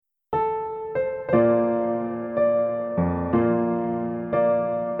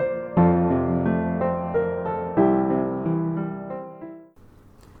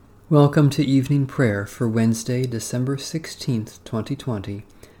Welcome to evening prayer for Wednesday, December 16th, 2020,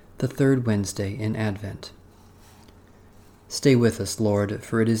 the third Wednesday in Advent. Stay with us, Lord,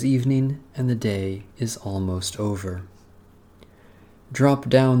 for it is evening and the day is almost over. Drop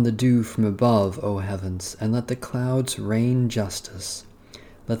down the dew from above, O heavens, and let the clouds rain justice.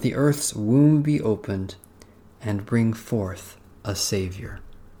 Let the earth's womb be opened and bring forth a Savior.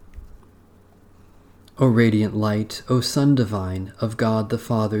 O radiant light, O Son divine, of God the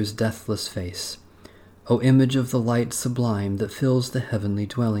Father's deathless face, O image of the light sublime that fills the heavenly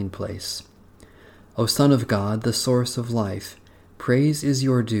dwelling place. O Son of God, the source of life, praise is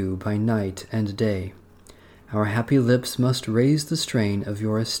your due by night and day. Our happy lips must raise the strain of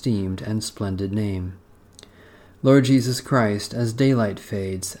your esteemed and splendid name. Lord Jesus Christ, as daylight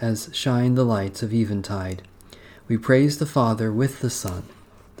fades, as shine the lights of eventide, we praise the Father with the Son,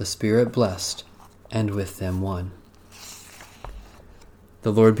 the Spirit blessed, and with them one.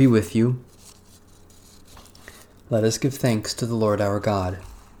 The Lord be with you. Let us give thanks to the Lord our God.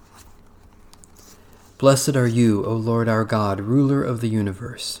 Blessed are you, O Lord our God, ruler of the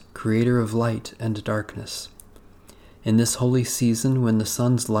universe, creator of light and darkness. In this holy season, when the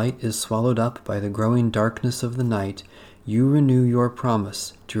sun's light is swallowed up by the growing darkness of the night, you renew your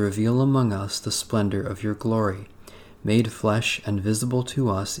promise to reveal among us the splendor of your glory, made flesh and visible to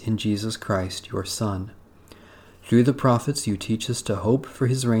us in Jesus Christ, your Son. Through the prophets you teach us to hope for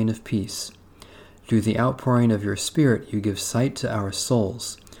his reign of peace. Through the outpouring of your Spirit you give sight to our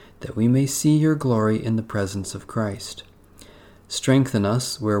souls, that we may see your glory in the presence of Christ. Strengthen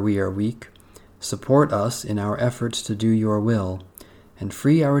us where we are weak, support us in our efforts to do your will, and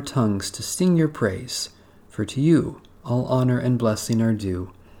free our tongues to sing your praise, for to you all honor and blessing are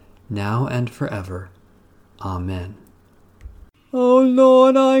due, now and forever. Amen. O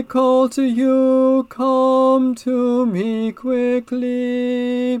Lord, I call to you, come to me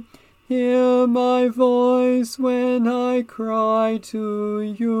quickly. Hear my voice when I cry to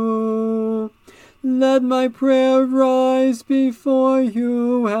you. Let my prayer rise before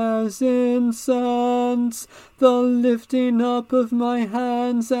you as incense, the lifting up of my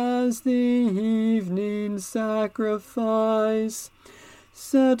hands as the evening sacrifice.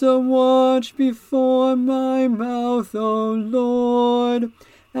 Set a watch before my mouth, O Lord,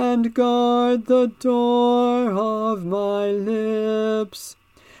 and guard the door of my lips.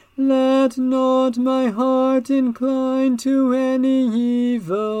 Let not my heart incline to any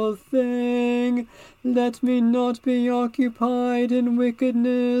evil thing. Let me not be occupied in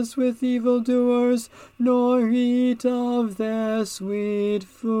wickedness with evildoers, nor eat of their sweet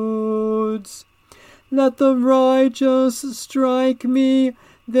foods. Let the righteous strike me.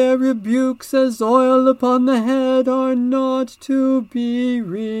 Their rebukes as oil upon the head are not to be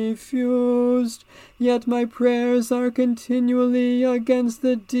refused. Yet my prayers are continually against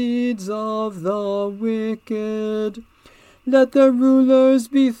the deeds of the wicked. Let the rulers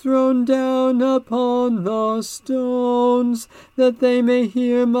be thrown down upon the stones, that they may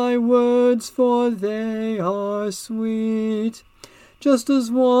hear my words, for they are sweet. Just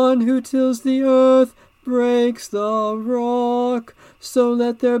as one who tills the earth breaks the rock, so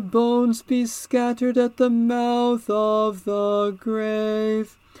let their bones be scattered at the mouth of the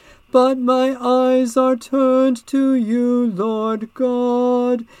grave. But my eyes are turned to you, Lord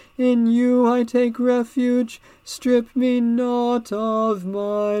God. In you I take refuge. Strip me not of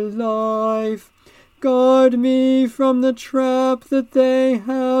my life. Guard me from the trap that they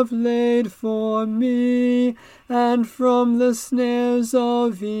have laid for me, and from the snares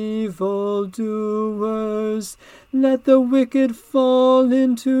of evildoers. Let the wicked fall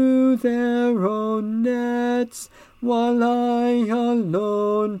into their own nets, while I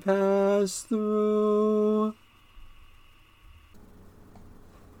alone pass through.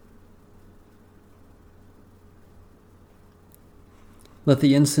 Let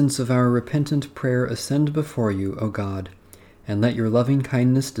the incense of our repentant prayer ascend before you, O God, and let your loving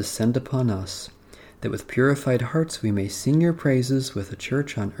kindness descend upon us, that with purified hearts we may sing your praises with the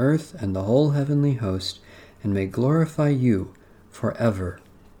church on earth and the whole heavenly host, and may glorify you forever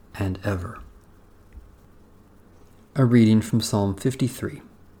and ever. A reading from Psalm 53.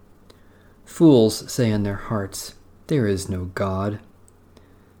 Fools say in their hearts, there is no God.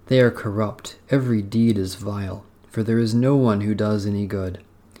 They are corrupt, every deed is vile, for there is no one who does any good.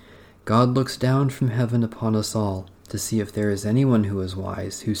 God looks down from heaven upon us all, to see if there is anyone who is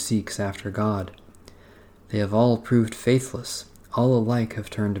wise, who seeks after God. They have all proved faithless, all alike have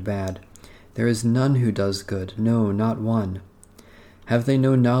turned bad. There is none who does good, no, not one. Have they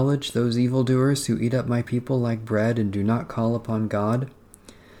no knowledge, those evildoers who eat up my people like bread and do not call upon God?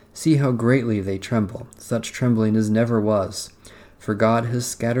 See how greatly they tremble, such trembling as never was. for God has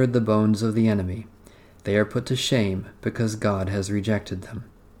scattered the bones of the enemy. They are put to shame because God has rejected them.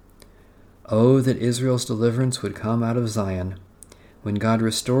 Oh, that Israel's deliverance would come out of Zion. When God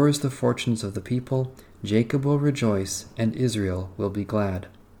restores the fortunes of the people, Jacob will rejoice and Israel will be glad.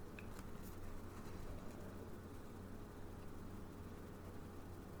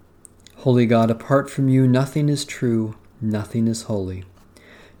 Holy God, apart from you nothing is true, nothing is holy.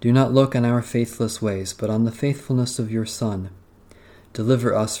 Do not look on our faithless ways, but on the faithfulness of your Son.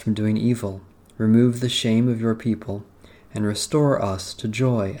 Deliver us from doing evil, remove the shame of your people, and restore us to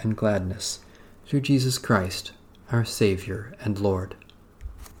joy and gladness, through Jesus Christ, our Savior and Lord.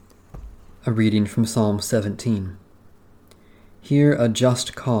 A reading from Psalm 17. Hear a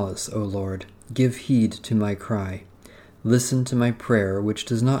just cause, O Lord, give heed to my cry. Listen to my prayer, which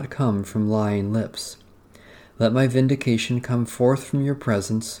does not come from lying lips. Let my vindication come forth from your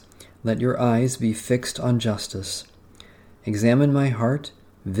presence. Let your eyes be fixed on justice. Examine my heart,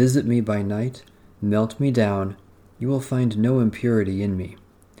 visit me by night, melt me down. You will find no impurity in me.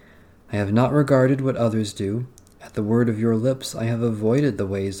 I have not regarded what others do. At the word of your lips I have avoided the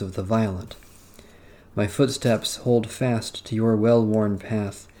ways of the violent. My footsteps hold fast to your well-worn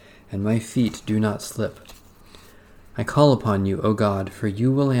path, and my feet do not slip. I call upon you, O God, for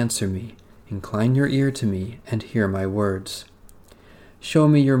you will answer me. Incline your ear to me and hear my words. Show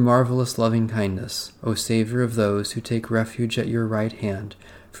me your marvelous loving kindness, O Savior of those who take refuge at your right hand,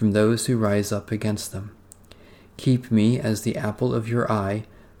 from those who rise up against them. Keep me as the apple of your eye,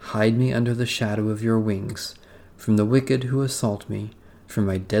 hide me under the shadow of your wings, from the wicked who assault me, from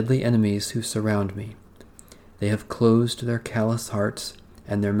my deadly enemies who surround me. They have closed their callous hearts,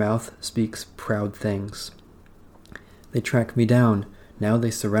 and their mouth speaks proud things. They track me down, now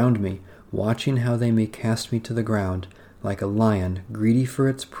they surround me, watching how they may cast me to the ground, like a lion greedy for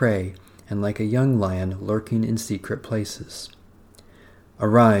its prey, and like a young lion lurking in secret places.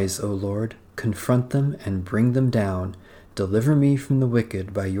 Arise, O Lord, confront them and bring them down. Deliver me from the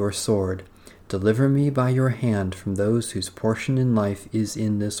wicked by your sword. Deliver me by your hand from those whose portion in life is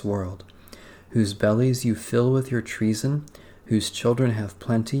in this world, whose bellies you fill with your treason, whose children have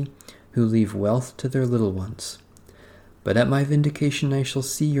plenty, who leave wealth to their little ones. But at my vindication I shall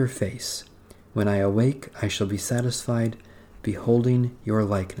see your face. When I awake I shall be satisfied, beholding your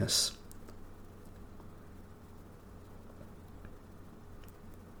likeness.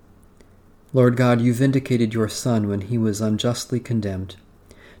 Lord God, you vindicated your Son when he was unjustly condemned.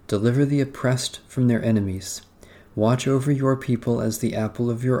 Deliver the oppressed from their enemies. Watch over your people as the apple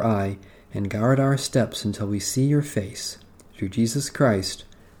of your eye, and guard our steps until we see your face, through Jesus Christ,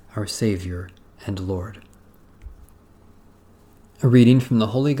 our Savior and Lord. A reading from the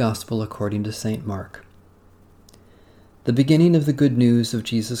Holy Gospel according to St. Mark. The beginning of the good news of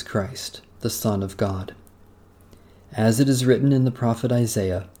Jesus Christ, the Son of God. As it is written in the prophet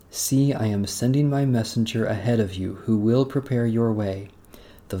Isaiah, See, I am sending my messenger ahead of you, who will prepare your way.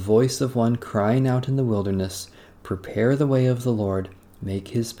 The voice of one crying out in the wilderness, Prepare the way of the Lord, make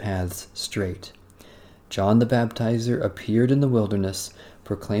his paths straight. John the Baptizer appeared in the wilderness,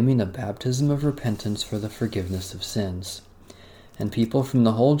 proclaiming a baptism of repentance for the forgiveness of sins. And people from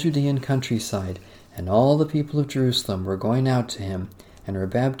the whole Judean countryside and all the people of Jerusalem were going out to him and were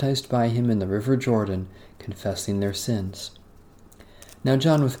baptized by him in the river Jordan, confessing their sins. Now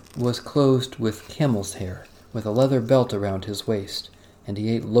John was clothed with camel's hair, with a leather belt around his waist, and he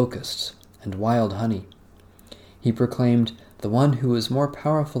ate locusts and wild honey. He proclaimed, The one who is more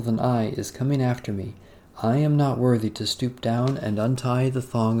powerful than I is coming after me. I am not worthy to stoop down and untie the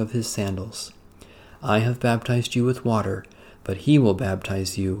thong of his sandals. I have baptized you with water, but he will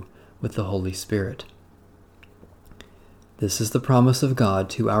baptize you with the Holy Spirit. This is the promise of God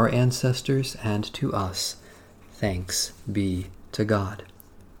to our ancestors and to us. Thanks be to God.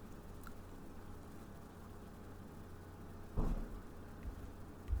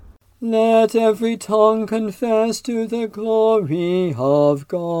 Let every tongue confess to the glory of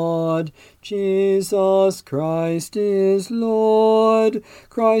God. Jesus Christ is Lord.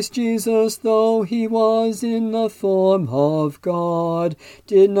 Christ Jesus, though he was in the form of God,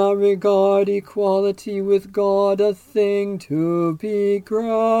 did not regard equality with God a thing to be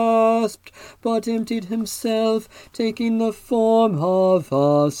grasped, but emptied himself, taking the form of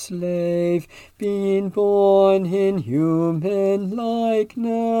a slave, being born in human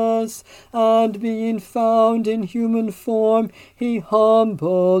likeness, and being found in human form, he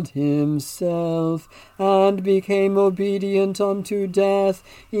humbled himself, and became obedient unto death,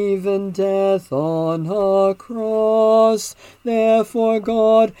 even death on a cross. Therefore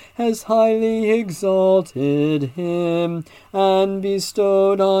God has highly exalted him, and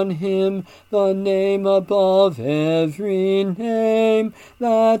bestowed on him the name above every name,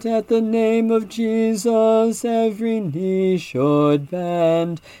 that at the name of Jesus every knee should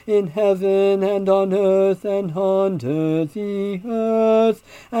bend, in heaven and on earth and under the earth,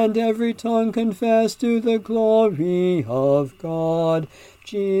 and every tongue confess to the glory of God.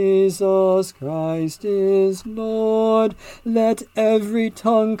 Jesus Christ is Lord. Let every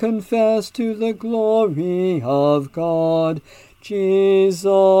tongue confess to the glory of God.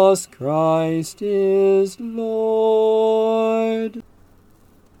 Jesus Christ is Lord.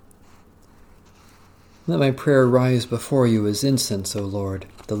 Let my prayer rise before you as incense, O Lord,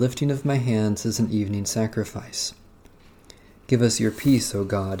 the lifting of my hands as an evening sacrifice. Give us your peace, O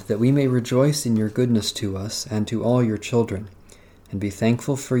God, that we may rejoice in your goodness to us and to all your children, and be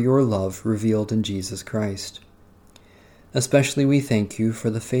thankful for your love revealed in Jesus Christ. Especially we thank you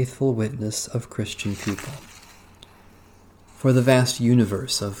for the faithful witness of Christian people, for the vast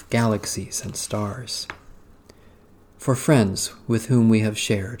universe of galaxies and stars, for friends with whom we have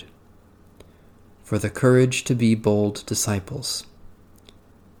shared, for the courage to be bold disciples,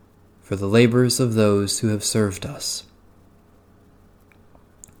 for the labors of those who have served us.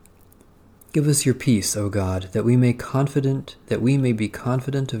 Give us your peace, O God, that we may be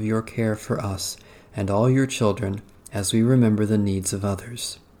confident of your care for us and all your children as we remember the needs of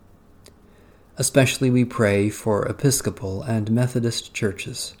others. Especially we pray for Episcopal and Methodist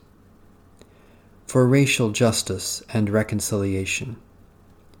churches, for racial justice and reconciliation,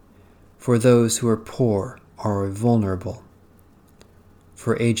 for those who are poor or vulnerable,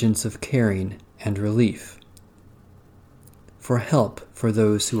 for agents of caring and relief, for help for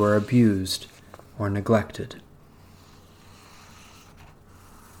those who are abused or neglected.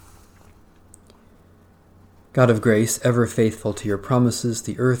 God of grace, ever faithful to your promises,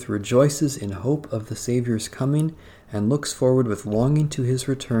 the earth rejoices in hope of the Savior's coming and looks forward with longing to his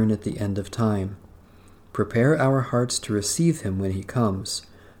return at the end of time. Prepare our hearts to receive him when he comes,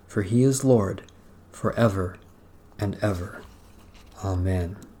 for he is Lord, forever and ever.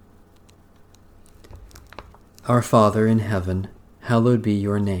 Amen. Our Father in heaven, hallowed be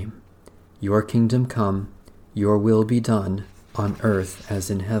your name. Your kingdom come, your will be done, on earth as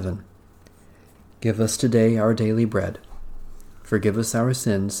in heaven. Give us today our daily bread. Forgive us our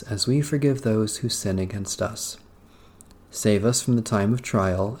sins as we forgive those who sin against us. Save us from the time of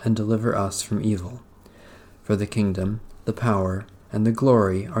trial and deliver us from evil. For the kingdom, the power, and the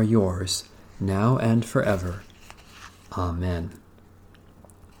glory are yours, now and forever. Amen.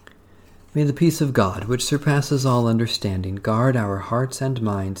 May the peace of God, which surpasses all understanding, guard our hearts and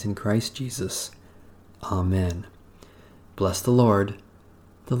minds in Christ Jesus. Amen. Bless the Lord.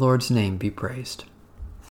 The Lord's name be praised.